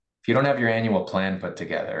if you don't have your annual plan put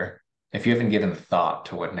together, if you haven't given thought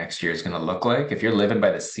to what next year is going to look like, if you're living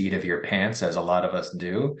by the seat of your pants, as a lot of us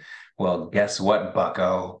do, well, guess what,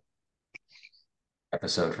 bucko?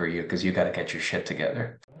 Episode for you because you got to get your shit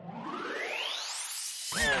together.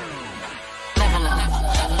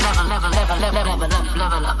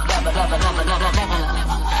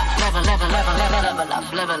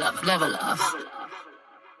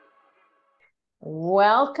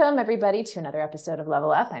 Welcome, everybody, to another episode of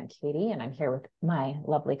Level Up. I'm Katie, and I'm here with my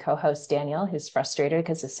lovely co-host, Daniel, who's frustrated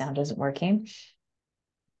because his sound isn't working.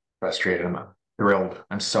 Frustrated. I'm thrilled.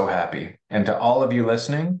 I'm so happy. And to all of you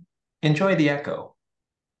listening, enjoy the echo.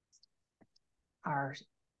 Our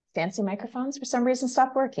fancy microphones, for some reason,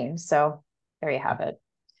 stopped working. So there you have it.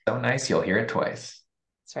 So nice. You'll hear it twice.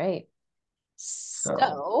 That's right.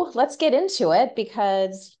 So let's get into it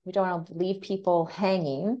because we don't want to leave people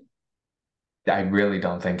hanging. I really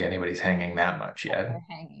don't think anybody's hanging that much yet. They're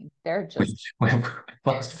hanging. They're just we've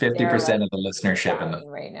lost 50% of the listenership in the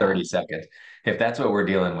right now. 30 seconds. If that's what we're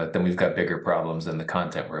dealing with, then we've got bigger problems than the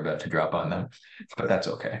content we're about to drop on them. But that's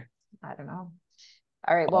okay. I don't know.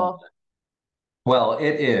 All right. Well,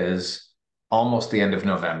 it is almost the end of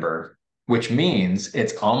November, which means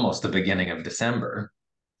it's almost the beginning of December,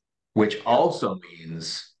 which also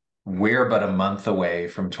means we're but a month away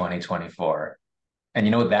from 2024. And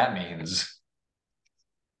you know what that means?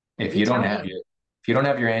 If you don't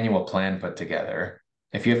have your annual plan put together,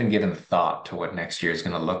 if you haven't given thought to what next year is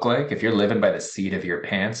going to look like, if you're living by the seat of your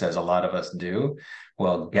pants, as a lot of us do,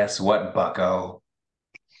 well, guess what, bucko?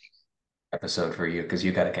 Episode for you because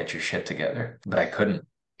you got to get your shit together. But I couldn't.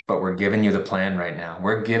 But we're giving you the plan right now.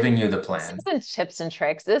 We're giving you the plan. This isn't tips and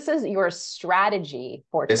tricks. This is your strategy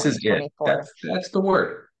for this 2024. Is it. That's the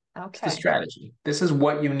word. Okay. It's the strategy. This is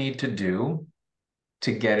what you need to do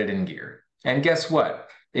to get it in gear. And guess what?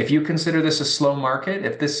 If you consider this a slow market,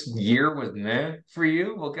 if this year was meh for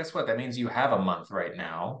you, well, guess what? That means you have a month right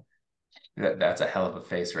now. That's a hell of a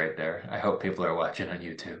face right there. I hope people are watching on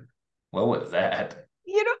YouTube. What was that?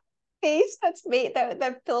 You know, face that's made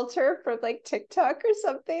that filter from like TikTok or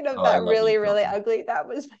something of I that love really, you. really ugly. That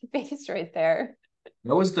was my face right there.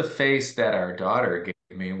 That was the face that our daughter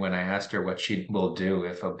gave me when I asked her what she will do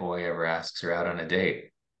if a boy ever asks her out on a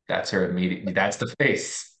date. That's her immediate. That's the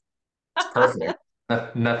face. It's perfect.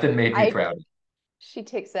 Nothing made me proud. She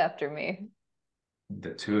takes after me.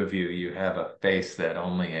 The two of you, you have a face that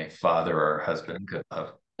only a father or husband could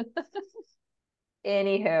love.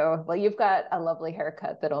 Anywho, well, you've got a lovely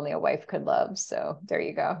haircut that only a wife could love. So there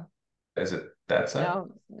you go. Is it that side?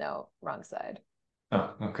 No, wrong side.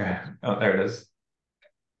 Oh, okay. Oh, there it is.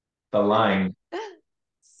 The line.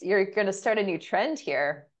 You're going to start a new trend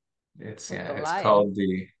here. It's called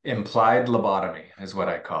the implied lobotomy, is what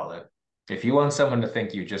I call it. If you want someone to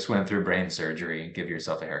think you just went through brain surgery, give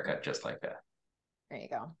yourself a haircut just like that. There you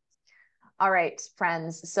go. All right,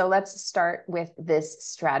 friends. So let's start with this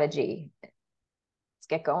strategy. Let's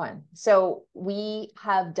get going. So we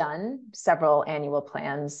have done several annual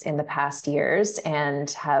plans in the past years and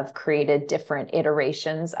have created different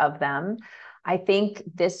iterations of them. I think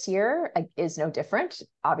this year is no different,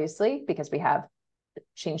 obviously, because we have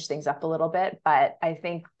changed things up a little bit. But I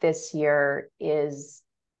think this year is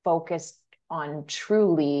focused on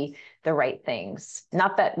truly the right things.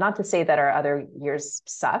 Not to say that our other years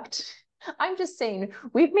sucked. I'm just saying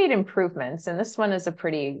we've made improvements, and this one is a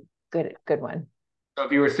pretty good one. So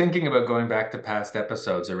if you were thinking about going back to past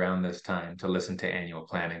episodes around this time to listen to annual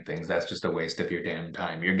planning things, that's just a waste of your damn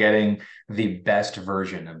time. You're getting the best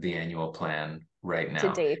version of the annual plan right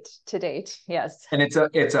now. To date, yes. And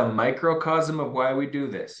it's a microcosm of why we do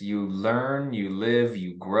this. You learn, you live,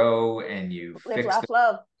 you grow, and you live, laugh,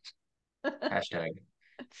 love. Hashtag.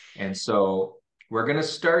 And so we're going to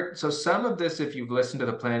start. So some of this, if you've listened to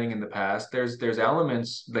the planning in the past, there's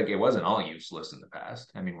elements, like it wasn't all useless in the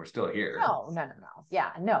past. I mean, we're still here. No.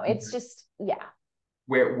 Yeah, no, it's just, yeah.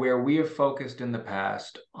 Where we have focused in the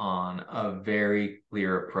past on a very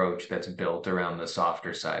clear approach that's built around the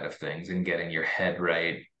softer side of things and getting your head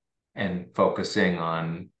right and focusing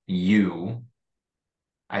on you.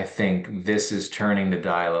 I think this is turning the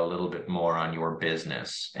dial a little bit more on your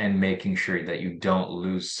business and making sure that you don't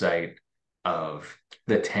lose sight of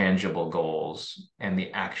the tangible goals and the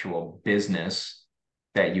actual business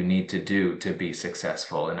that you need to do to be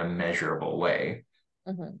successful in a measurable way.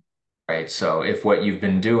 Mm-hmm. Right. So if what you've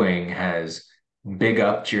been doing has big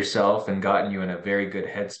upped yourself and gotten you in a very good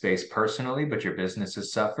headspace personally, but your business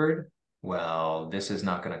has suffered, well, this is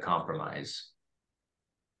not going to compromise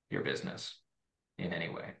your business in any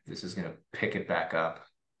way. This is going to pick it back up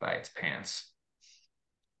by its pants.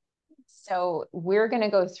 So we're going to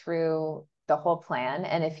go through the whole plan.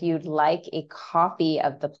 And if you'd like a copy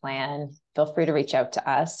of the plan, feel free to reach out to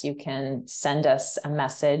us. You can send us a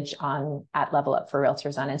message on at Level Up for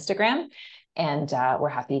Realtors on Instagram, and we're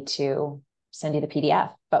happy to send you the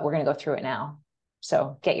PDF, but we're going to go through it now.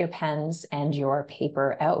 So get your pens and your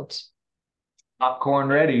paper out. Popcorn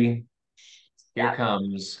ready. Here Yeah.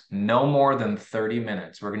 comes no more than 30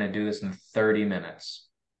 minutes. We're going to do this in 30 minutes.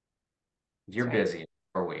 You're Right. busy,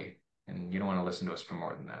 are we? And you don't want to listen to us for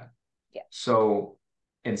more than that. Yeah. So,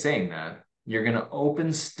 in saying that, you're going to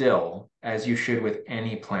open still, as you should with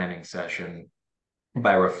any planning session,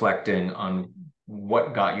 by reflecting on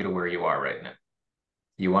what got you to where you are right now.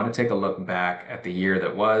 You want to take a look back at the year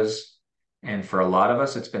that was. And for a lot of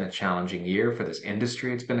us, it's been a challenging year. For this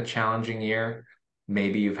industry, it's been a challenging year.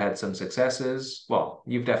 Maybe you've had some successes. Well,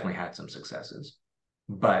 you've definitely had some successes,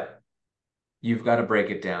 but you've got to break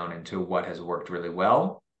it down into what has worked really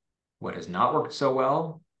well, what has not worked so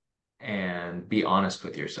well, and be honest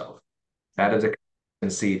with yourself. That is a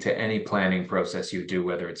consistency to any planning process you do,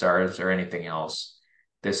 whether it's ours or anything else.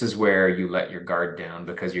 This is where you let your guard down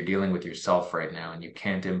because you're dealing with yourself right now and you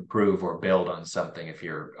can't improve or build on something if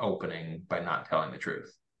you're opening by not telling the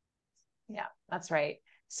truth. Yeah, that's right.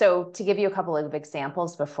 So to give you a couple of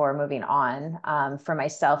examples before moving on, for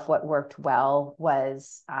myself, what worked well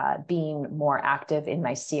was being more active in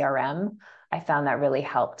my CRM. I found that really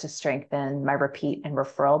helped to strengthen my repeat and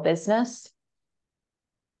referral business.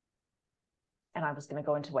 And I was going to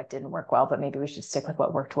go into what didn't work well, but maybe we should stick with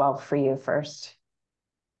what worked well for you first.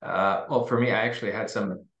 Well, for me, I actually had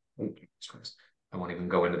some. I won't even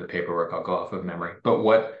go into the paperwork. I'll go off of memory. But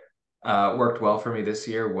what worked well for me this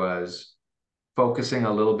year was focusing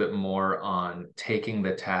a little bit more on taking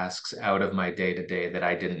the tasks out of my day to day that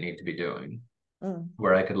I didn't need to be doing,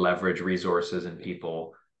 where I could leverage resources and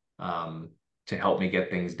people to help me get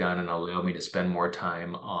things done and allow me to spend more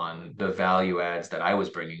time on the value adds that I was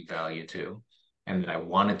bringing value to and that I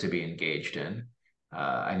wanted to be engaged in.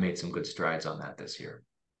 I made some good strides on that this year.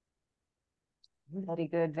 Very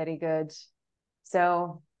good, very good.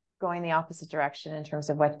 So going the opposite direction in terms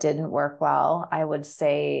of what didn't work well, I would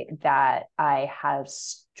say that I have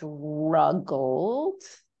struggled,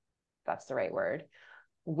 that's the right word,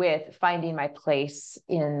 with finding my place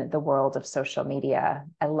in the world of social media.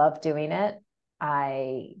 I love doing it.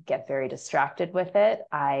 I get very distracted with it.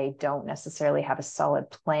 I don't necessarily have a solid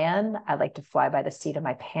plan. I like to fly by the seat of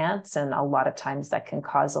my pants, and a lot of times that can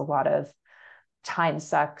cause a lot of time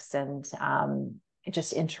sucks and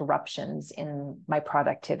just interruptions in my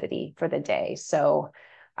productivity for the day. So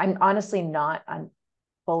I'm honestly not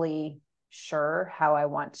fully sure how I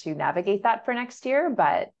want to navigate that for next year,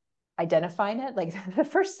 but identifying it, like the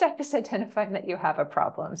first step is identifying that you have a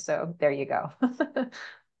problem. So there you go.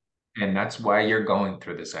 And that's why you're going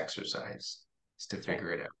through this exercise, is to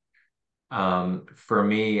figure it out. For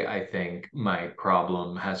me, I think my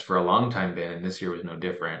problem has for a long time been, and this year was no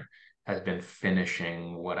different, has been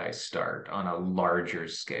finishing what I start on a larger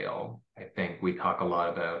scale. I think we talk a lot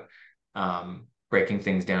about breaking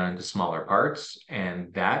things down into smaller parts,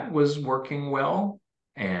 and that was working well.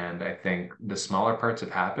 And I think the smaller parts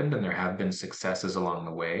have happened, and there have been successes along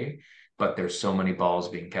the way, but there's so many balls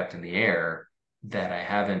being kept in the air that I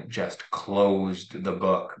haven't just closed the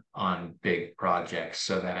book on big projects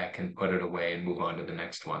so that I can put it away and move on to the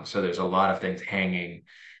next one. So there's a lot of things hanging,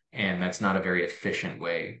 and that's not a very efficient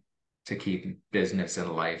way to keep business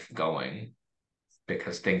and life going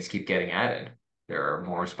because things keep getting added. There are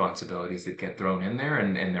more responsibilities that get thrown in there,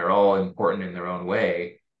 and they're all important in their own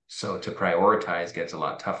way. So to prioritize gets a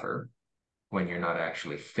lot tougher when you're not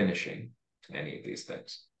actually finishing any of these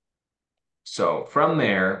things. So from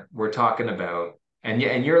there, we're talking about, and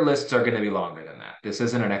your lists are going to be longer than that. This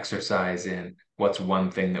isn't an exercise in what's one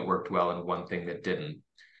thing that worked well and one thing that didn't.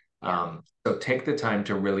 So take the time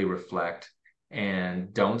to really reflect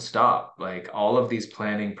and don't stop. Like all of these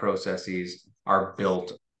planning processes are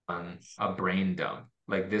built on a brain dump.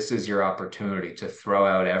 Like this is your opportunity to throw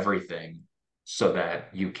out everything so that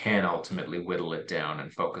you can ultimately whittle it down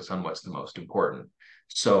and focus on what's the most important.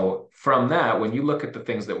 So from that, when you look at the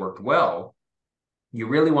things that worked well, you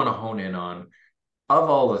really want to hone in on, of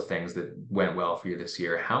all the things that went well for you this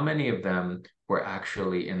year, how many of them were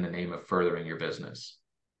actually in the name of furthering your business?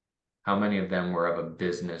 How many of them were of a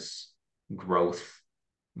business growth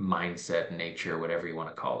mindset, nature, whatever you want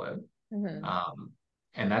to call it?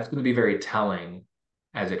 And that's going to be very telling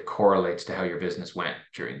as it correlates to how your business went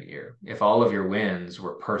during the year. If all of your wins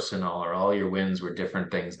were personal or all your wins were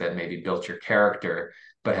different things that maybe built your character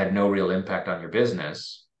but had no real impact on your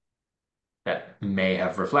business, that may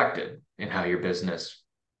have reflected in how your business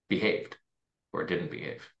behaved or didn't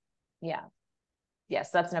behave. Yeah.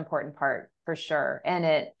 Yes, that's an important part for sure. And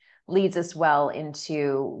it leads us well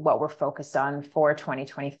into what we're focused on for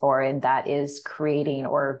 2024, and that is creating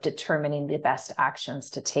or determining the best actions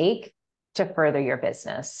to take to further your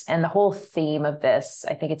business. And the whole theme of this,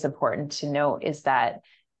 I think it's important to note, is that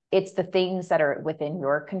it's the things that are within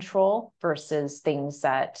your control versus things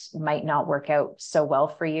that might not work out so well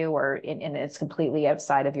for you, and it's completely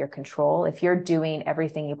outside of your control. If you're doing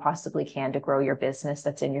everything you possibly can to grow your business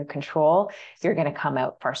that's in your control, you're going to come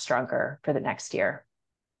out far stronger for the next year.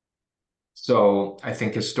 So I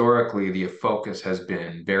think historically the focus has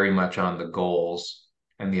been very much on the goals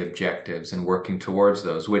and the objectives and working towards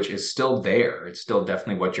those, which is still there. It's still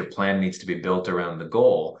definitely what your plan needs to be built around the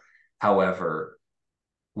goal. However,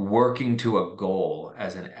 working to a goal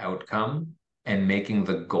as an outcome and making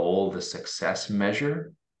the goal the success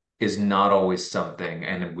measure is not always something,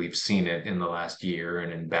 and we've seen it in the last year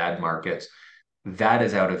and in bad markets, that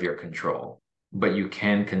is out of your control. But you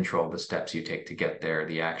can control the steps you take to get there,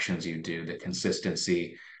 the actions you do, the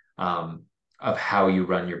consistency of how you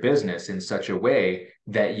run your business in such a way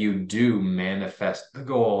that you do manifest the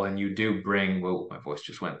goal and you do bring, well, my voice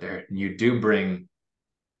just went there, you do bring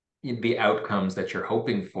the outcomes that you're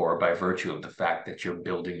hoping for by virtue of the fact that you're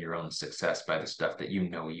building your own success by the stuff that you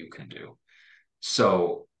know you can do.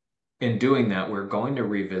 So in doing that, we're going to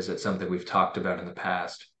revisit something we've talked about in the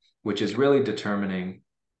past, which is really determining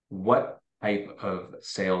what type of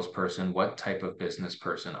salesperson, what type of business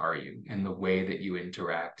person are you in the way that you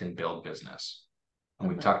interact and build business. And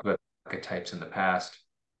we've talked about archetypes in the past.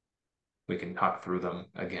 We can talk through them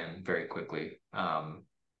again very quickly.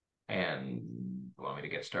 And you want me to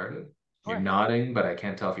get started? Sure. You're nodding, but I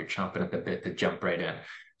can't tell if you're chomping at the bit to jump right in.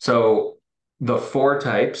 So the 4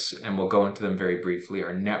 types, and we'll go into them very briefly,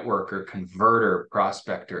 are networker, converter,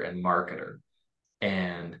 prospector, and marketer.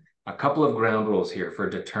 And a couple of ground rules here for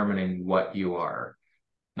determining what you are.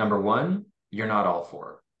 Number 1, you're not all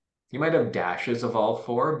 4. You might have dashes of all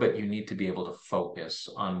 4, but you need to be able to focus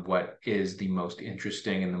on what is the most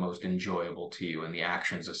interesting and the most enjoyable to you and the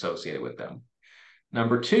actions associated with them.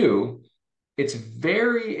 Number 2,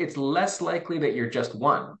 it's less likely that you're just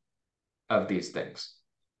one of these things,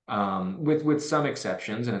 with some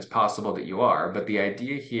exceptions, and it's possible that you are. But the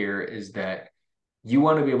idea here is that you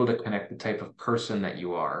want to be able to connect the type of person that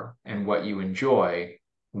you are and what you enjoy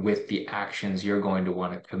with the actions you're going to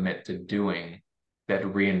want to commit to doing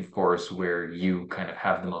that reinforce where you kind of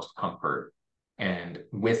have the most comfort. And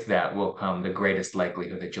with that will come the greatest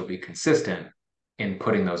likelihood that you'll be consistent in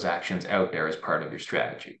putting those actions out there as part of your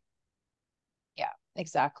strategy. Yeah,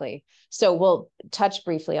 exactly. So we'll touch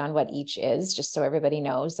briefly on what each is, just so everybody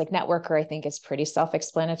knows. Like networker, I think is pretty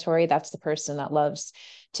self-explanatory. That's the person that loves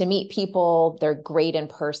to meet people. They're great in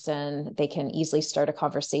person. They can easily start a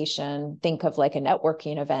conversation. Think of like a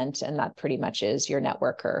networking event, and that pretty much is your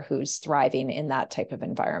networker who's thriving in that type of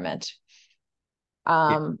environment.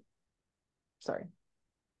 Sorry.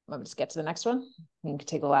 Let me just get to the next one. You can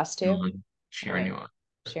take the last 2. Sharing you on.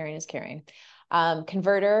 Sharing is caring.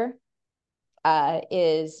 Converter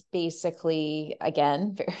is basically,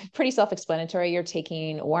 again, pretty self-explanatory. You're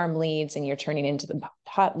taking warm leads and you're turning into the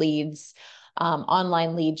hot leads.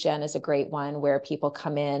 Online lead gen is a great one where people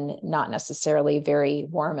come in not necessarily very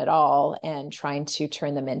warm at all and trying to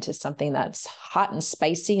turn them into something that's hot and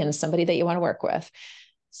spicy and somebody that you want to work with.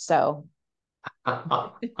 So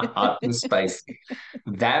hot and spicy.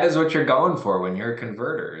 That is what you're going for when you're a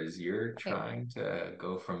converter, is you're trying to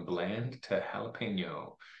go from bland to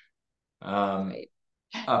jalapeno. Right.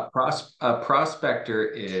 A prospector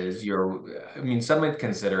is some might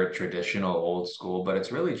consider it traditional, old school, but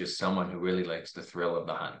it's really just someone who really likes the thrill of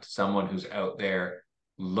the hunt. Someone who's out there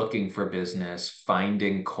looking for business,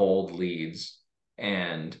 finding cold leads.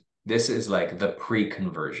 And this is like the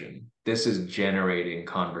pre-conversion. This is generating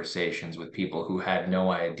conversations with people who had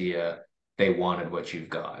no idea they wanted what you've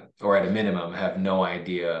got, or at a minimum have no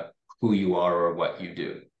idea who you are or what you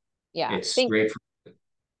do. Yeah. It's straight from,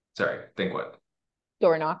 sorry, think what?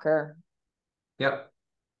 Door knocker. Yep.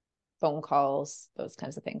 Phone calls, those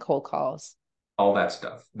kinds of things, cold calls. All that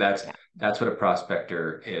stuff. That's what a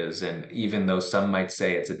prospector is. And even though some might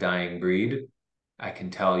say it's a dying breed, I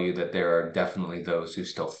can tell you that there are definitely those who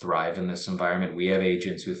still thrive in this environment. We have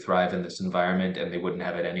agents who thrive in this environment and they wouldn't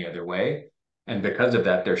have it any other way. And because of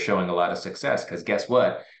that, they're showing a lot of success. Because guess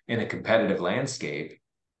what? In a competitive landscape,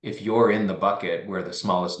 if you're in the bucket where the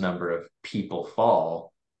smallest number of people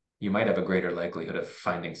fall, you might have a greater likelihood of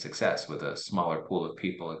finding success with a smaller pool of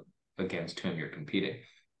people against whom you're competing.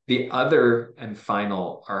 The other and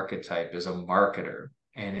final archetype is a marketer.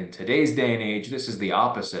 And in today's day and age, this is the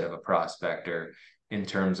opposite of a prospector in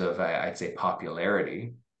terms of, I'd say,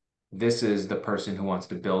 popularity. This is the person who wants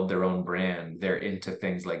to build their own brand. They're into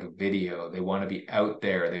things like video. They want to be out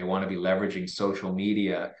there. They want to be leveraging social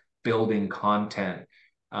media, building content,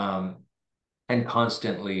 um, and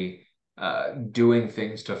constantly doing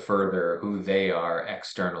things to further who they are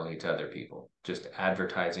externally to other people, just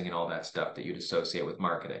advertising and all that stuff that you'd associate with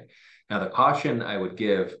marketing. Now, the caution I would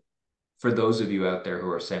give for those of you out there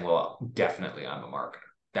who are saying, well, definitely I'm a marketer.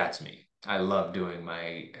 That's me. I love doing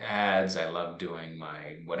my ads. I love doing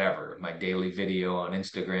my whatever, my daily video on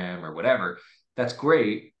Instagram or whatever. That's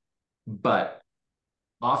great. But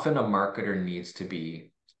often a marketer needs to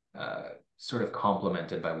be sort of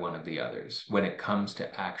complemented by one of the others when it comes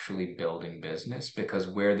to actually building business, because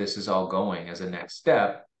where this is all going as a next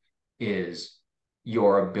step is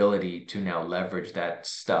your ability to now leverage that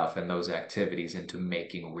stuff and those activities into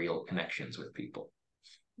making real connections with people,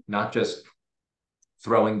 not just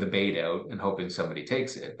throwing the bait out and hoping somebody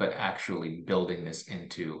takes it, but actually building this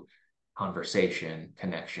into conversation,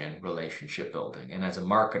 connection, relationship building. And as a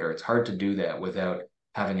marketer, it's hard to do that without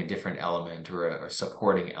having a different element or a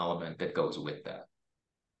supporting element that goes with that.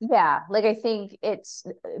 Yeah, like I think it's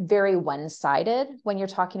very one-sided when you're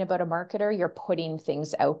talking about a marketer. You're putting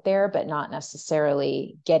things out there, but not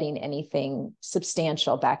necessarily getting anything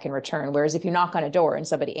substantial back in return. Whereas if you knock on a door and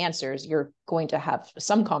somebody answers, you're going to have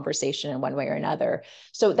some conversation in one way or another.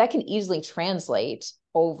 So that can easily translate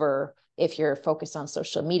over if you're focused on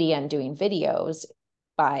social media and doing videos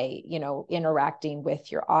by, you know, interacting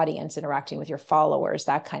with your audience, interacting with your followers,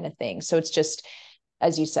 that kind of thing. So it's just,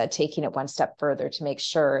 as you said, taking it one step further to make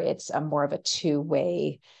sure it's a more of a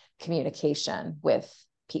two-way communication with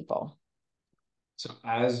people. So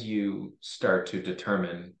as you start to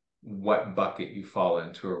determine what bucket you fall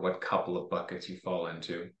into or what couple of buckets you fall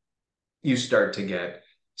into, you start to get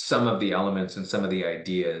some of the elements and some of the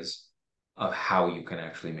ideas of how you can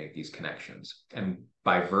actually make these connections. And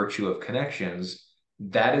by virtue of connections,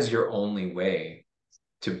 that is your only way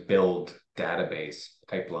to build database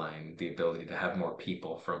pipeline, the ability to have more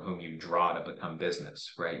people from whom you draw to become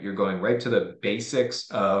business, right? You're going right to the basics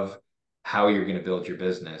of how you're going to build your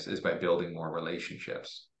business is by building more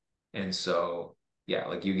relationships. And so, yeah,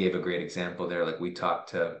 like you gave a great example there. Like we talked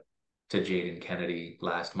to Jaden Kennedy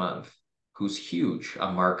last month, who's huge, a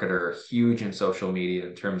marketer, huge in social media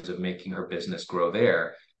in terms of making her business grow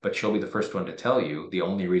there. But she'll be the first one to tell you the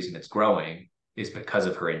only reason it's growing is because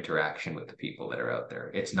of her interaction with the people that are out there.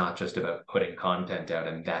 It's not just about putting content out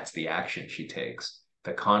and that's the action she takes.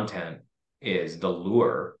 The content is the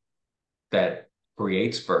lure that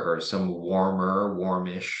creates for her some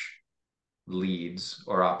warmish leads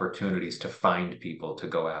or opportunities to find people to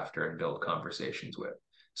go after and build conversations with.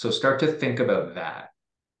 So start to think about that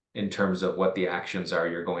in terms of what the actions are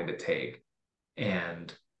you're going to take.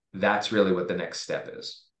 And that's really what the next step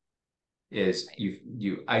is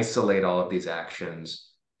you isolate all of these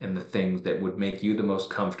actions and the things that would make you the most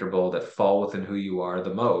comfortable, that fall within who you are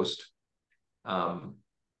the most.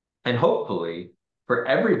 And hopefully for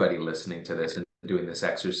everybody listening to this and doing this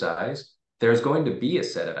exercise, there's going to be a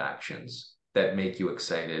set of actions that make you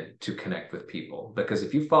excited to connect with people. Because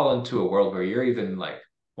if you fall into a world where you're even like,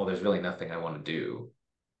 well, there's really nothing I want to do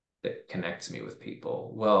that connects me with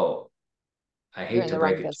people, well, I You're hate in to the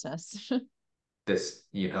break wrong it, business. this,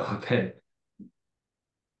 then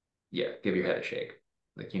yeah, give your head a shake.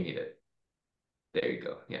 Like you need it. There you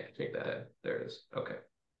go. Yeah, shake that head. There it is. Okay.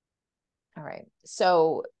 All right.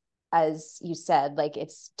 So as you said, like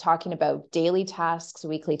it's talking about daily tasks,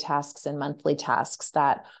 weekly tasks, and monthly tasks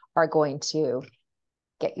that are going to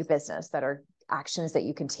get you business, that are actions that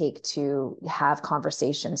you can take to have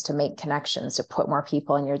conversations, to make connections, to put more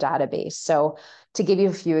people in your database. So to give you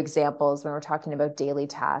a few examples, when we're talking about daily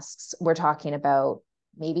tasks, we're talking about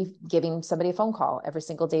maybe giving somebody a phone call every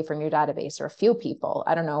single day from your database, or a few people.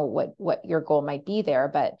 I don't know what your goal might be there,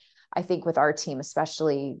 but I think with our team,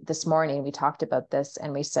 especially this morning, we talked about this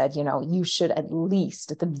and we said, you know, you should at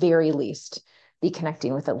least, at the very least, be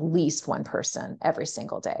connecting with at least one person every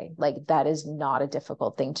single day. Like that is not a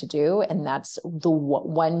difficult thing to do. And that's the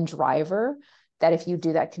one driver that if you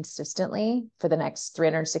do that consistently for the next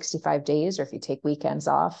 365 days, or if you take weekends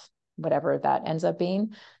off, whatever that ends up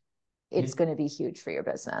being, it's going to be huge for your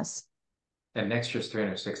business. And next year's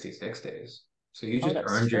 366 days. So you Oh, just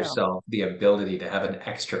that's earned true. yourself the ability to have an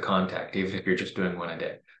extra contact, even if you're just doing one a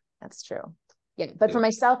day. That's true. Yeah. But for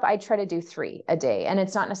myself, I try to do 3 a day, and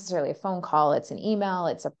it's not necessarily a phone call. It's an email.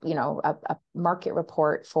 It's a, you know, a market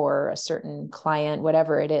report for a certain client,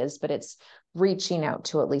 whatever it is, but it's reaching out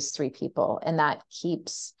to at least 3 people. And that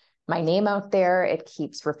keeps my name out there. It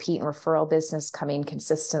keeps repeat and referral business coming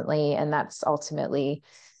consistently. And that's ultimately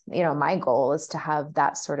my goal is to have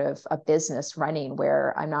that sort of a business running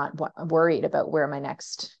where I'm not worried about where my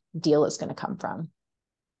next deal is going to come from.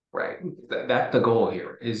 Right. That's the goal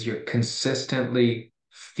here is you're consistently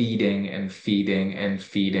feeding and feeding and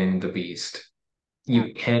feeding the beast. Yeah.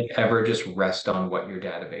 You can't ever just rest on what your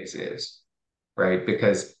database is, right?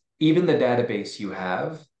 Because even the database you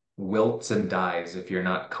have wilts and dies if you're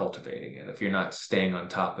not cultivating it, if you're not staying on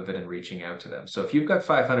top of it and reaching out to them. So if you've got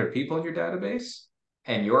 500 people in your database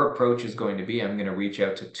and your approach is going to be, I'm going to reach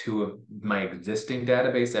out to two of my existing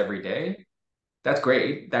database every day, that's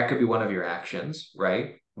great. That could be one of your actions,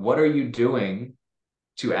 right? What are you doing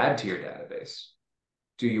to add to your database?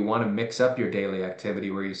 Do you want to mix up your daily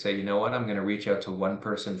activity where you say, you know what, I'm going to reach out to one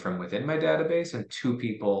person from within my database and two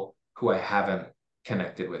people who I haven't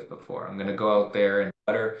connected with before. I'm going to go out there and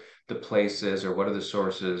what are the places or what are the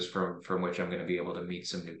sources from which I'm going to be able to meet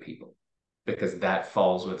some new people? Because that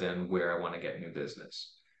falls within where I want to get new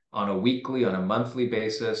business. On a weekly, on a monthly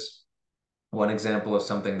basis, one example of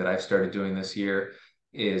something that I've started doing this year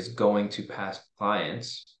is going to past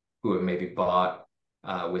clients who have maybe bought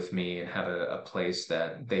with me and have a place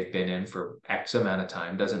that they've been in for X amount of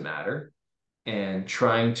time, doesn't matter, and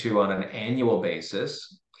trying to, on an annual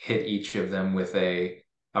basis, hit each of them with a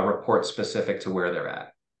report specific to where they're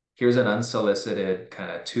at. Here's an unsolicited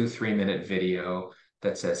kind of 2-3 minute video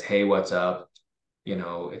that says, hey, what's up?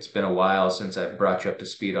 It's been a while since I've brought you up to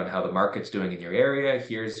speed on how the market's doing in your area.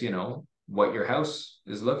 Here's, what your house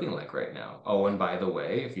is looking like right now. Oh, and by the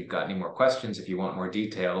way, if you've got any more questions, if you want more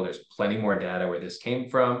detail, there's plenty more data where this came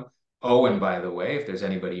from. Oh, and by the way, if there's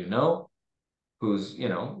anybody who's,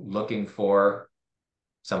 looking for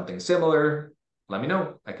something similar, let me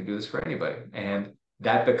know. I can do this for anybody. And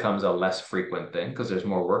that becomes a less frequent thing because there's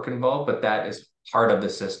more work involved, but that is part of the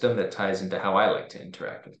system that ties into how I like to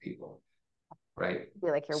interact with people. Right. Be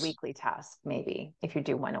like your weekly task, maybe if you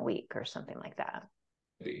do one a week or something like that.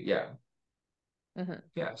 Yeah. Mm-hmm.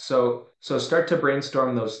 Yeah. So start to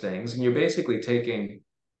brainstorm those things, and you're basically taking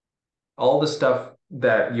all the stuff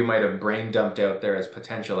that you might have brain dumped out there as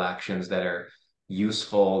potential actions that are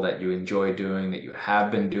useful, that you enjoy doing, that you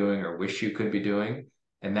have been doing or wish you could be doing.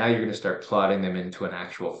 And now you're going to start plotting them into an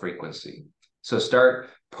actual frequency. So start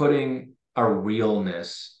putting a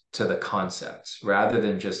realness to the concepts rather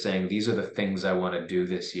than just saying, these are the things I want to do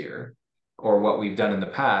this year, or what we've done in the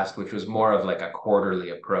past, which was more of like a quarterly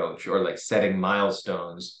approach or like setting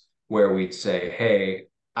milestones where we'd say, hey,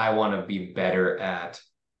 I want to be better at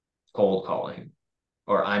cold calling,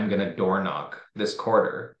 or I'm going to door knock this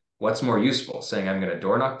quarter. What's more useful, saying I'm going to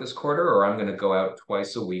door knock this quarter, or I'm going to go out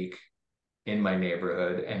twice a week in my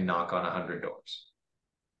neighborhood and knock on 100 doors,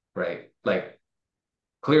 right? Like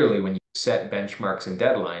clearly, when you set benchmarks and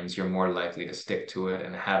deadlines, you're more likely to stick to it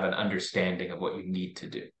and have an understanding of what you need to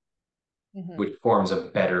do, which forms a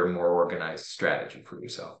better, more organized strategy for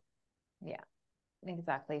yourself. Yeah,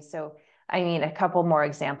 exactly. So, I mean, a couple more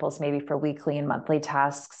examples maybe for weekly and monthly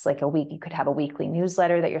tasks. Like a week, you could have a weekly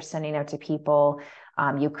newsletter that you're sending out to people.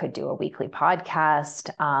 You could do a weekly podcast.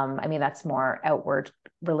 I mean, that's more outward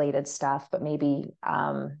related stuff, but maybe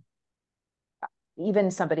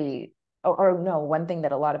even somebody, or no, one thing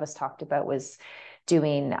that a lot of us talked about was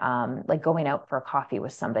doing like going out for a coffee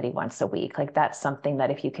with somebody once a week. Like that's something that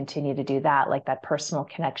if you continue to do that, like that personal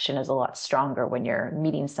connection is a lot stronger when you're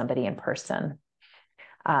meeting somebody in person.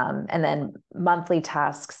 And then monthly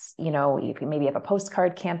tasks, you can maybe have a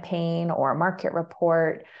postcard campaign or a market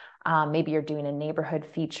report. Maybe you're doing a neighborhood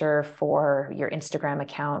feature for your Instagram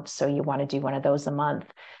account. So you want to do one of those a month,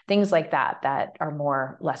 things like that, that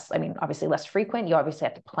are less, I mean, obviously less frequent. You obviously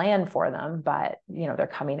have to plan for them, but they're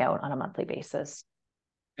coming out on a monthly basis.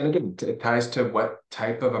 And again, it ties to what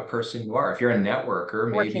type of a person you are. If you're a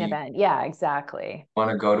networker, Working maybe event. Yeah, exactly.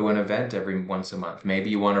 want to go to an event every once a month.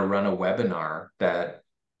 Maybe you want to run a webinar that,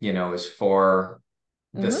 is for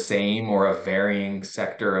the same or a varying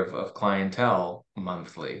sector of clientele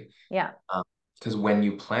monthly. Yeah. Because when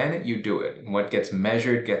you plan it, you do it. And what gets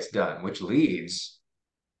measured gets done, which leads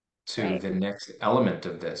to the next element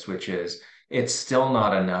of this, which is it's still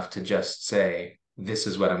not enough to just say, this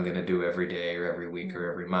is what I'm going to do every day or every week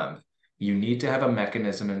or every month. You need to have a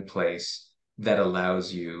mechanism in place that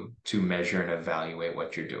allows you to measure and evaluate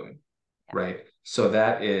what you're doing, right? So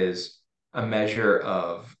that is a measure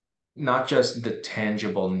of not just the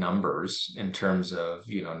tangible numbers in terms of,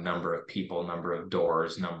 number of people, number of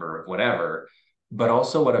doors, number of whatever, but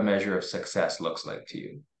also what a measure of success looks like to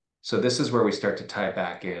you. So this is where we start to tie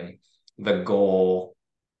back in the goal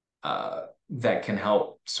that can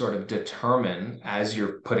help sort of determine as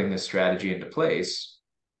you're putting this strategy into place,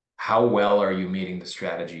 how well are you meeting the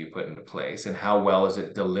strategy you put into place and how well is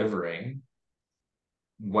it delivering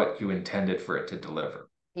what you intended for it to deliver.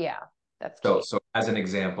 Yeah, that's So, key. so as an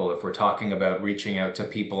example, if we're talking about reaching out to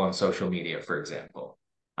people on social media, for example,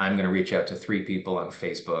 I'm going to reach out to 3 people on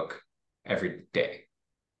Facebook every day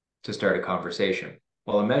to start a conversation.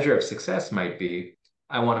 Well, a measure of success might be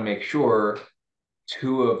I want to make sure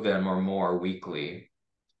 2 of them or more weekly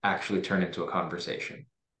actually turn into a conversation,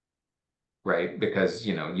 right? Because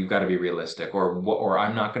you've got to be realistic, or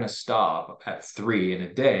I'm not going to stop at 3 in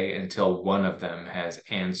a day until one of them has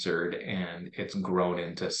answered and it's grown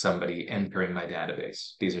into somebody entering my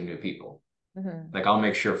database. These are new people. Mm-hmm. Like I'll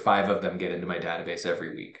make sure 5 of them get into my database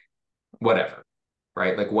every week, whatever,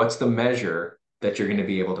 right? Like what's the measure that you're going to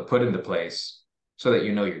be able to put into place so that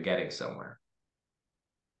you're getting somewhere?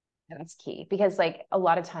 That's key because like a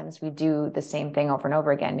lot of times we do the same thing over and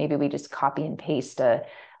over again. Maybe we just copy and paste an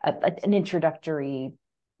introductory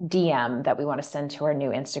DM that we want to send to our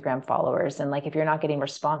new Instagram followers. And like if you're not getting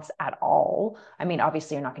response at all, I mean,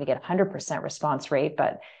 obviously you're not going to get 100% response rate,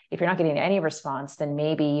 but if you're not getting any response, then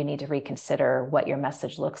maybe you need to reconsider what your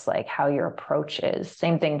message looks like, how your approach is.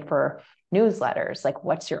 Same thing for newsletters. Like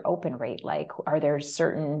what's your open rate like? Are there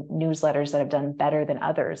certain newsletters that have done better than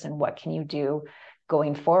others? And what can you do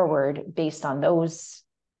going forward based on those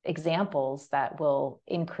examples that will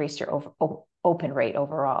increase your open rate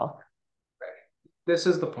overall? This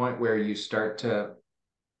is the point where you start to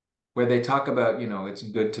where they talk about, it's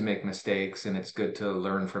good to make mistakes and it's good to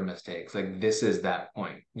learn from mistakes. Like this is that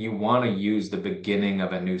point. You want to use the beginning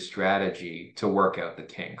of a new strategy to work out the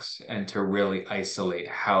kinks and to really isolate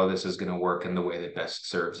how this is going to work in the way that best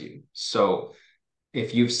serves you. So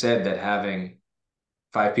if you've said that having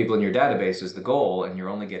 5 people in your database is the goal and you're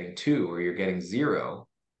only getting 2 or you're getting 0,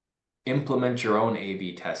 implement your own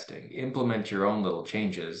A/B testing, implement your own little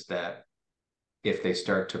changes that if they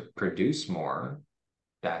start to produce more,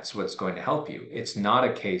 that's what's going to help you. It's not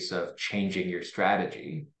a case of changing your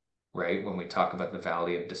strategy, right? When we talk about the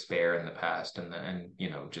valley of despair in the past and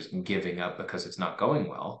just giving up because it's not going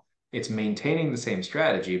well, it's maintaining the same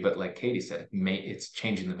strategy, but like Katie said, it's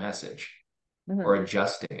changing the message or Mm-hmm.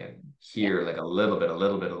 adjusting it Yeah. here like a little bit, a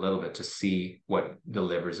little bit, a little bit to see what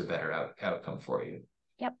delivers a better outcome for you.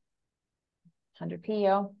 Yep. 100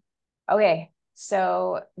 PO. Okay.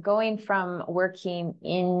 So going from working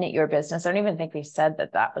in your business, I don't even think we said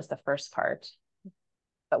that that was the first part,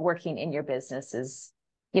 but working in your business is,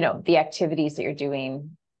 the activities that you're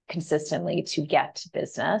doing consistently to get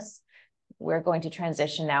business. We're going to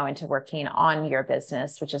transition now into working on your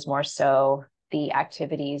business, which is more so the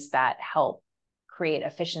activities that help create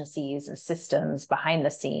efficiencies and systems behind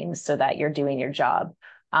the scenes so that you're doing your job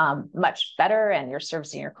much better and you're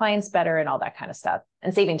servicing your clients better and all that kind of stuff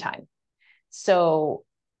and saving time. So,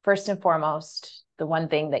 first and foremost, the one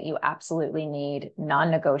thing that you absolutely need,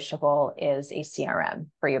 non negotiable, is a CRM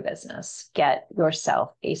for your business. Get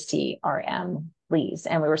yourself a CRM, please.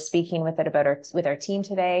 And we were speaking with our team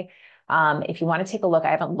today. If you want to take a look,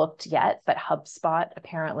 I haven't looked yet, but HubSpot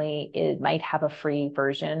apparently it might have a free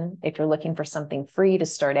version. If you're looking for something free to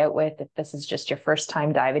start out with, if this is just your first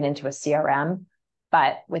time diving into a CRM,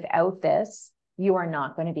 but without this, you are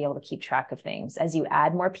not going to be able to keep track of things as you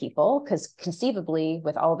add more people, because conceivably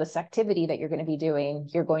with all this activity that you're going to be doing,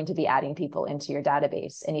 you're going to be adding people into your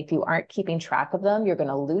database. And if you aren't keeping track of them, you're going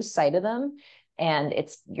to lose sight of them and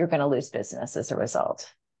you're going to lose business as a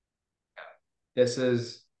result. This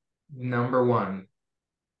is number one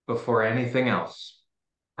before anything else.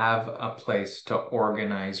 Have a place to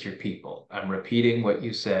organize your people. I'm repeating what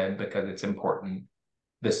you said because it's important.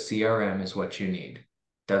 The CRM is what you need.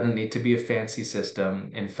 Doesn't need to be a fancy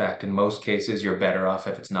system. In fact, in most cases, you're better off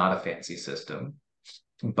if it's not a fancy system.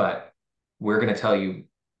 But we're going to tell you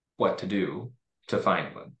what to do to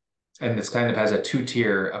find one. And this kind of has a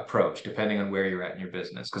 2-tier approach depending on where you're at in your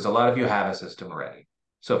business, because a lot of you have a system already.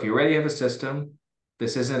 So if you already have a system,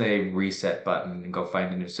 this isn't a reset button and go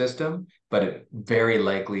find a new system, but it very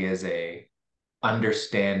likely is a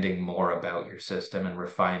understanding more about your system and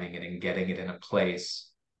refining it and getting it in a place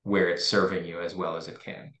where it's serving you as well as it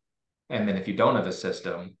can. And then if you don't have a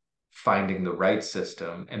system, finding the right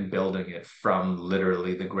system and building it from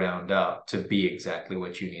literally the ground up to be exactly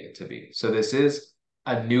what you need it to be. So this is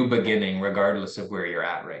a new beginning, regardless of where you're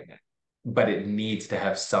at right now. But it needs to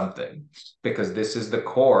have something because this is the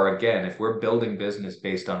core. Again, if we're building business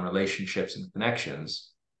based on relationships and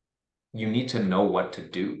connections, you need to know what to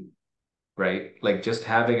do, right? Like just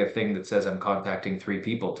having a thing that says I'm contacting 3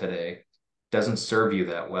 people today doesn't serve you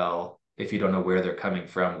that well if you don't know where they're coming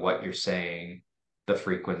from, what you're saying, the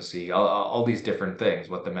frequency, all these different things,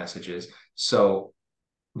 what the message is. So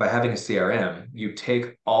by having a CRM, you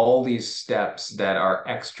take all these steps that are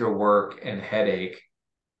extra work and headache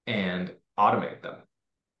and automate them.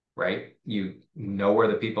 right? You know where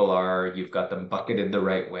the people are, you've got them bucketed the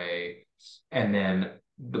right way. And then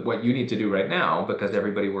what you need to do right now, because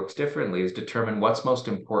everybody works differently, is determine what's most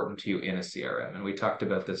important to you in a CRM. And we talked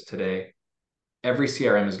about this today. Every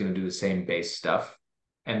CRM is going to do the same base stuff,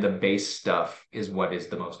 and the base stuff is what is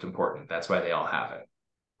the most important. That's why they all have it,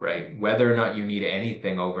 right? Whether or not you need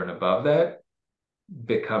anything over and above that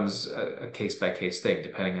becomes a case by case thing,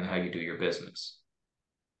 depending on how you do your business.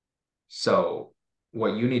 So,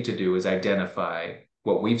 what you need to do is identify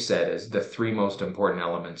what we've said is the three most important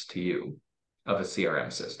elements to you of a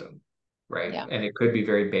CRM system, right? Yeah. And it could be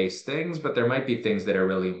very base things, but there might be things that are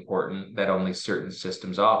really important that only certain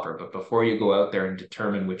systems offer. But before you go out there and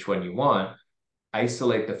determine which one you want,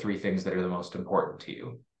 isolate the three things that are the most important to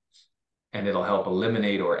you. And it'll help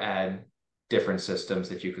eliminate or add different systems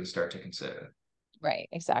that you can start to consider. Right.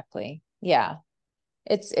 Exactly. Yeah.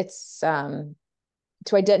 It's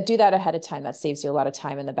to do that ahead of time, that saves you a lot of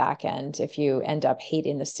time in the back end if you end up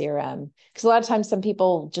hating the CRM. Because a lot of times some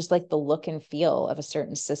people just like the look and feel of a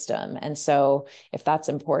certain system. And so if that's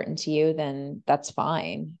important to you, then that's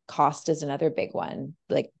fine. Cost is another big one.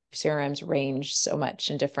 Like CRMs range so much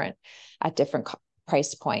and at different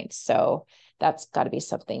price points. So that's got to be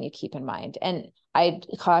something you keep in mind. And I'd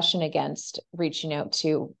caution against reaching out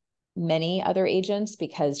to many other agents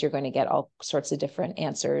because you're going to get all sorts of different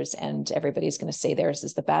answers and everybody's going to say theirs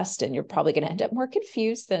is the best, and you're probably going to end up more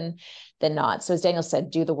confused than not. So as Daniel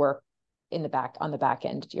said, do the work on the back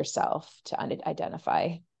end yourself to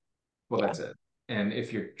identify. Well, that's it. And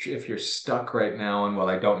if you're stuck right now and, well,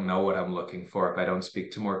 I don't know what I'm looking for if I don't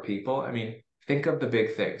speak to more people, I mean, think of the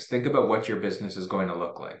big things. Think about what your business is going to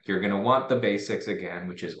look like. You're going to want the basics again,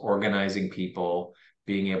 which is organizing people,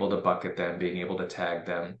 being able to bucket them, being able to tag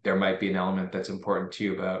them. There might be an element that's important to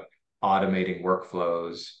you about automating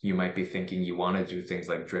workflows. You might be thinking you want to do things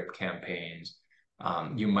like drip campaigns.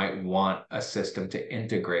 You might want a system to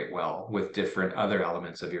integrate well with different other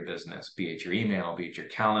elements of your business, be it your email, be it your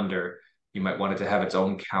calendar. You might want it to have its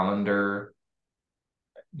own calendar,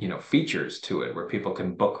 features to it where people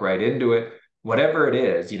can book right into it. Whatever it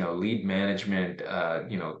is, lead management,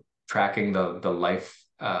 tracking the life,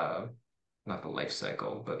 not the life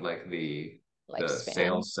cycle, but like the Lifespan.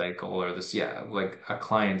 sales cycle or this, yeah, like a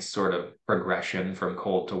client's sort of progression from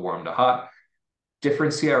cold to warm to hot.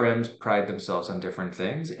 Different CRMs pride themselves on different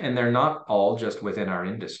things, and they're not all just within our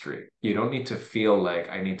industry. You don't need to feel like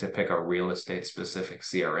I need to pick a real estate specific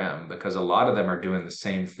CRM because a lot of them are doing the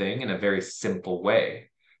same thing in a very simple way.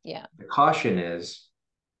 Yeah. The caution is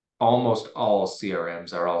almost all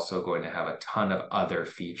CRMs are also going to have a ton of other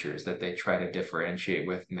features that they try to differentiate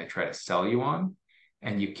with and they try to sell you on.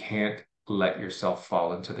 And you can't let yourself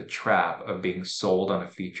fall into the trap of being sold on a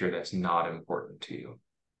feature that's not important to you.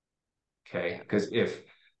 Okay. Yeah. Because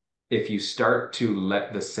if you start to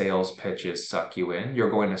let the sales pitches suck you in,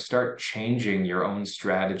 you're going to start changing your own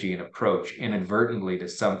strategy and approach inadvertently to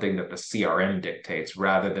something that the CRM dictates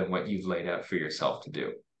rather than what you've laid out for yourself to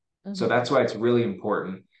do. So Mm-hmm. that's why it's really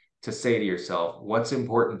important to say to yourself, what's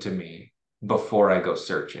important to me before I go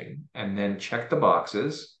searching? And then check the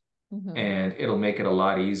boxes, Mm-hmm. and it'll make it a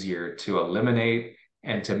lot easier to eliminate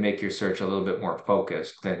and to make your search a little bit more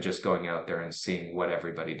focused than just going out there and seeing what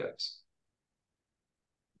everybody does.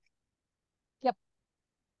 Yep.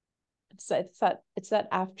 It's that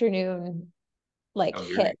afternoon like Oh,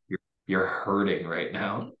 hit. you're hurting right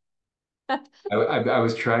now. I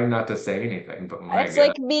was trying not to say anything, but my God,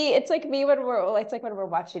 It's like when we're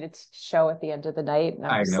watching a show at the end of the night, and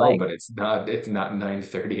I'm I just know, like, but it's not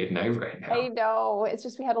 9:30 at night right I now. know. It's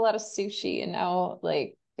just we had a lot of sushi, and now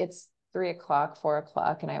like it's 3 o'clock, 4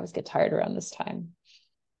 o'clock, and I always get tired around this time.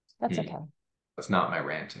 That's Hmm. okay. That's not my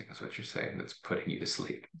ranting, is what you're saying. That's putting you to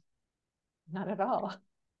sleep. Not at all.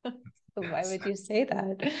 Why That's, would you say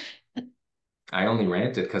that? I only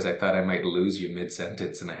ranted because I thought I might lose you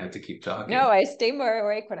mid-sentence and I had to keep No, talking. I stay more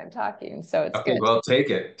awake when I'm talking, so it's Okay, good. well, take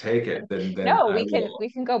it. Take it. Then No, I we can will. we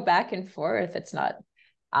can go back and forth. It's not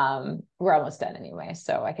we're almost done anyway,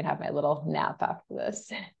 so I can have my little nap after this.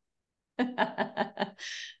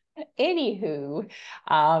 Anywho,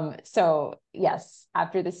 so yes,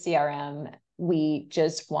 after the CRM, we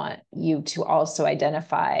just want you to also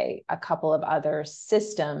identify a couple of other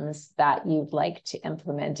systems that you'd like to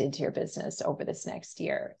implement into your business over this next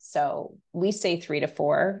year. So we say 3 to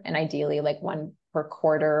 4, and ideally like one per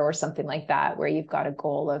quarter or something like that, where you've got a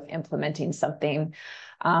goal of implementing something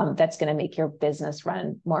that's going to make your business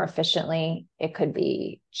run more efficiently. It could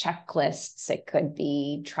be checklists, it could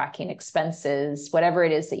be tracking expenses, whatever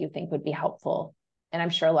it is that you think would be helpful. And I'm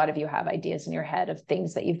sure a lot of you have ideas in your head of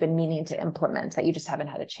things that you've been meaning to implement that you just haven't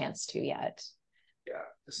had a chance to yet. Yeah.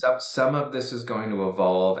 some of this is going to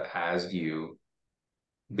evolve as you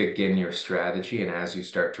begin your strategy and as you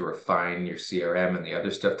start to refine your CRM and the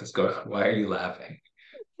other stuff that's going on. Why are you laughing?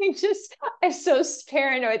 I'm so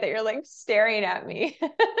paranoid that you're like staring at me.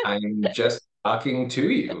 I'm just talking to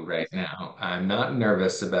you right now. I'm not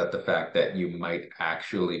nervous about the fact that you might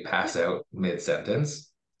actually pass out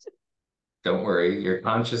mid-sentence. Don't worry, you're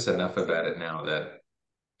conscious enough about it now that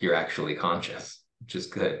you're actually conscious, which is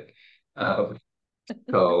good. Um,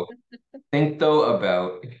 so think though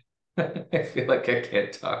about, I feel like I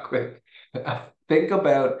can't talk quick. Think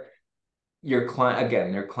about your client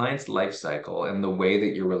again, your client's life cycle and the way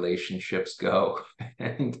that your relationships go.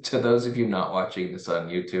 And to those of you not watching this on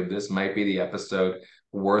YouTube, this might be the episode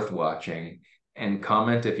worth watching. And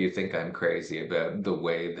comment if you think I'm crazy about the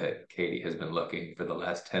way that Katie has been looking for the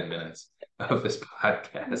last 10 minutes of this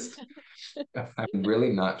podcast. I'm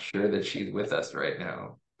really not sure that she's with us right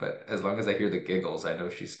now, but as long as I hear the giggles, I know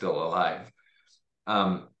she's still alive.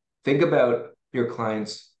 Um, think about your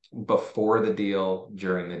clients before the deal,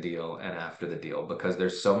 during the deal, and after the deal, because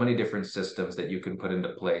there's so many different systems that you can put into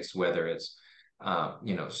place, whether it's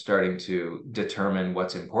starting to determine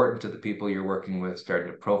what's important to the people you're working with,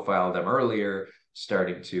 starting to profile them earlier,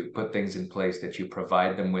 starting to put things in place that you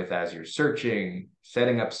provide them with as you're searching,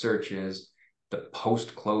 setting up searches, the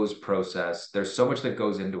post-close process. There's so much that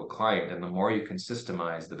goes into a client, and the more you can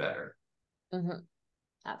systemize, the better. Mm-hmm.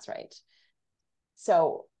 That's right.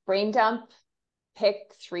 So brain dump,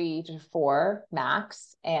 pick 3 to 4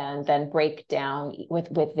 max, and then break down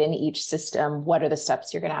within each system what are the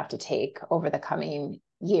steps you're going to have to take over the coming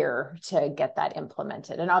year to get that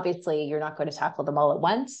implemented. And obviously, you're not going to tackle them all at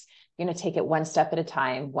once. You're going to take it one step at a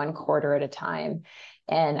time, one quarter at a time,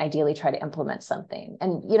 and ideally try to implement something.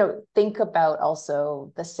 And think about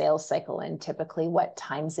also the sales cycle and typically what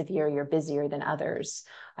times of year you're busier than others.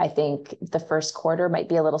 I think the first quarter might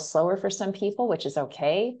be a little slower for some people, which is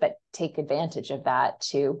okay, but take advantage of that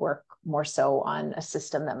to work more so on a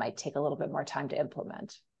system that might take a little bit more time to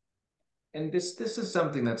implement. And this is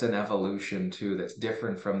something that's an evolution too, that's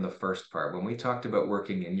different from the first part. When we talked about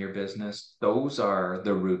working in your business, those are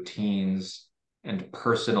the routines and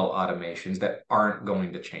personal automations that aren't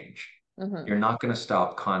going to change. Mm-hmm. You're not going to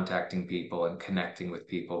stop contacting people and connecting with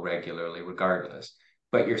people regularly, regardless.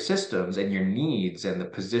 But your systems and your needs and the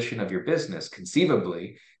position of your business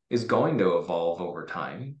conceivably is going to evolve over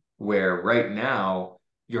time, where right now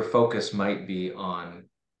your focus might be on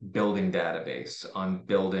building database, on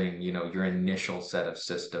building, your initial set of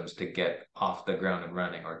systems to get off the ground and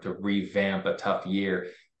running or to revamp a tough year.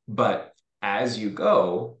 But as you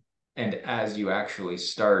go and as you actually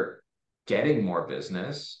start getting more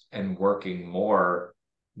business and working more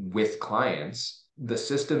with clients, the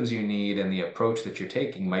systems you need and the approach that you're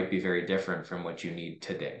taking might be very different from what you need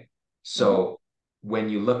today. So when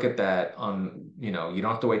you look at that you don't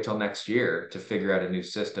have to wait till next year to figure out a new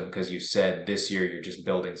system because you said this year you're just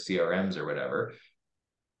building CRMs or whatever.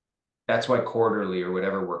 That's why quarterly or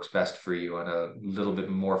whatever works best for you on a little bit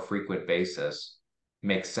more frequent basis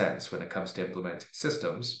makes sense when it comes to implementing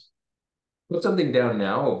systems. Put something down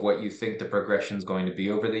now of what you think the progression is going to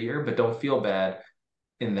be over the year, but don't feel bad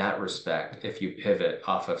in that respect if you pivot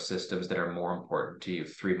off of systems that are more important to you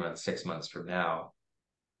 3 months, 6 months from now,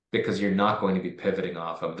 because you're not going to be pivoting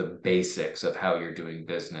off of the basics of how you're doing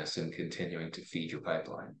business and continuing to feed your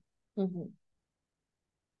pipeline. Mm-hmm.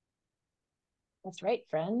 That's right,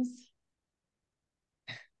 friends.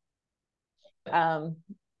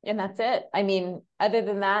 And that's it. I mean, other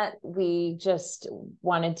than that, we just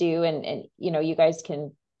want to do, and you guys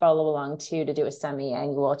can follow along too, to do a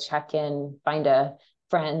semi-annual check-in, find a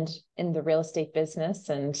friend in the real estate business,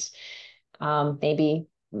 and maybe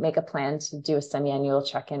make a plan to do a semi-annual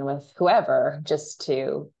check-in with whoever, just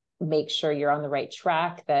to make sure you're on the right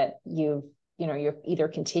track, that you're either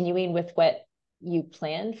continuing with what you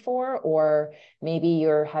planned for, or maybe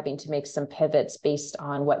you're having to make some pivots based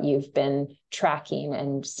on what you've been tracking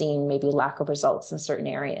and seeing maybe lack of results in certain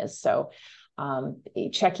areas. So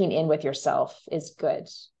checking in with yourself is good.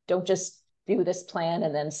 Don't just do this plan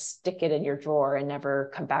and then stick it in your drawer and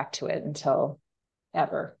never come back to it until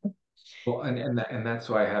ever. Well, and that's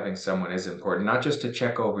why having someone is important, not just to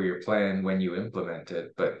check over your plan when you implement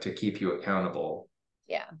it, but to keep you accountable.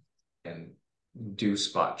 Yeah. And do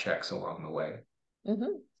spot checks along the way.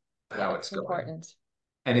 Mm-hmm. How it's going. Important.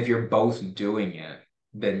 And if you're both doing it,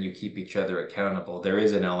 then you keep each other accountable. There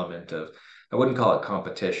is an element of, I wouldn't call it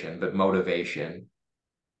competition, but motivation.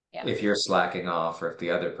 Yeah. If you're slacking off or if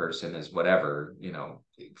the other person is whatever,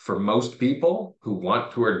 for most people who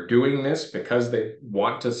are doing this because they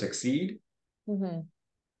want to succeed, Mm-hmm.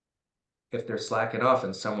 if they're slacking off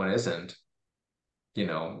and someone isn't,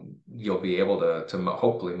 you'll be able to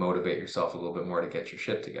hopefully motivate yourself a little bit more to get your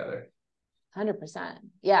shit together. 100%.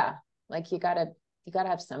 Yeah. Like you gotta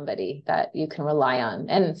have somebody that you can rely on.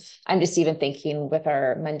 And I'm just even thinking with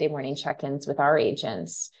our Monday morning check-ins with our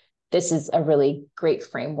agents, this is a really great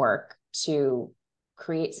framework to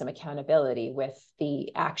create some accountability with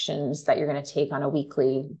the actions that you're going to take on a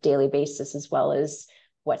weekly, daily basis, as well as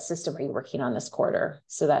what system are you working on this quarter,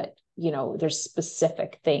 so that, there's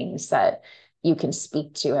specific things that you can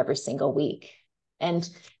speak to every single week. And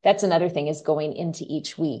that's another thing, is going into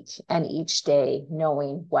each week and each day,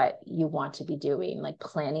 knowing what you want to be doing, like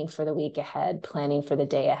planning for the week ahead, planning for the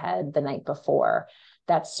day ahead, the night before.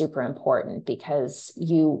 That's super important, because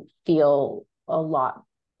you feel a lot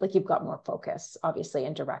like you've got more focus, obviously,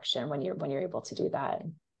 and direction when you're able to do that.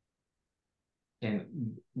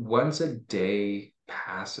 And once a day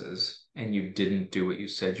passes and you didn't do what you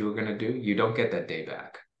said you were going to do, you don't get that day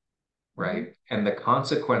back, right? Mm-hmm. And the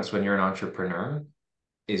consequence when you're an entrepreneur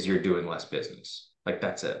is you're doing less business. Like,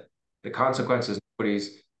 that's it. The consequence is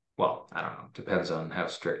well, I don't know, depends on how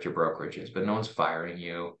strict your brokerage is, but no one's firing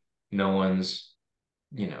you. No one's,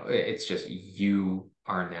 it's just you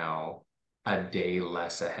are now a day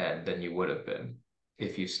less ahead than you would have been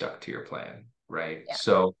if you stuck to your plan, right? Yeah.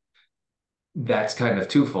 So that's kind of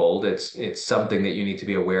twofold. It's something that you need to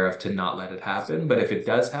be aware of to not let it happen. But if it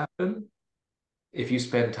does happen, if you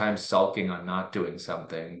spend time sulking on not doing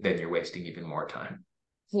something, then you're wasting even more time.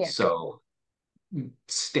 Yeah. So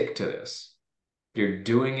stick to this. You're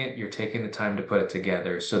doing it, you're taking the time to put it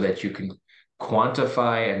together so that you can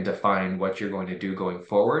quantify and define what you're going to do going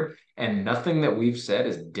forward. And nothing that we've said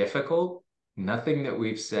is difficult. Nothing that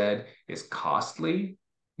we've said is costly,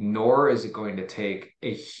 nor is it going to take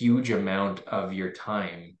a huge amount of your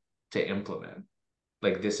time to implement.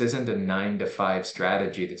 Like, this isn't a 9 to 5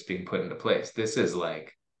 strategy that's being put into place. This is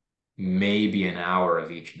like maybe an hour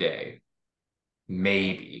of each day,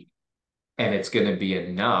 maybe. And it's going to be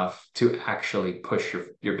enough to actually push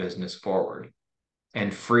your business forward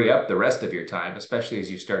and free up the rest of your time, especially as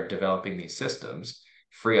you start developing these systems,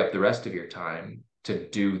 free up the rest of your time to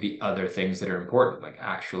do the other things that are important, like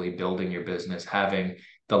actually building your business, having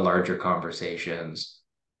the larger conversations,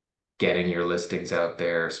 getting your listings out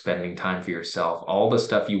there, spending time for yourself, all the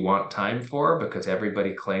stuff you want time for because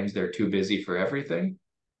everybody claims they're too busy for everything.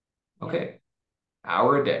 Okay,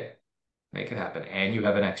 hour a day, make it happen. And you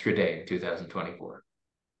have an extra day in 2024.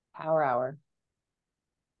 Hour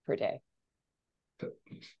per day.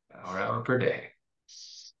 Hour per day.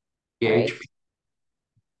 PH. Right.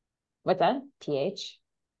 What's that? PH?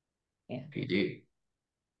 Yeah. PD.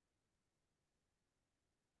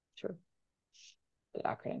 True. The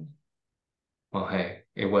acronym. Well, hey,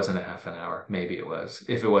 it wasn't a half an hour. Maybe it was.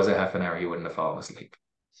 If it was a half an hour, you wouldn't have fallen asleep.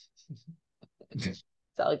 It's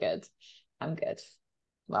all good. I'm good.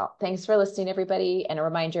 Well, thanks for listening, everybody. And a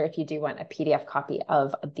reminder, if you do want a PDF copy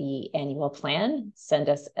of the annual plan, send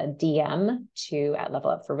us a DM at Level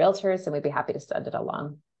Up for Realtors, and we'd be happy to send it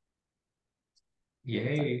along.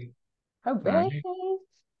 Yay. So, hooray.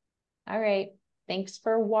 All right. Thanks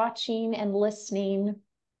for watching and listening.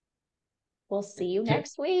 We'll see you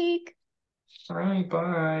next week. All right.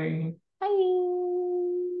 Bye. Bye.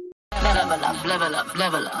 Level up, level up,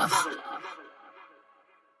 level up.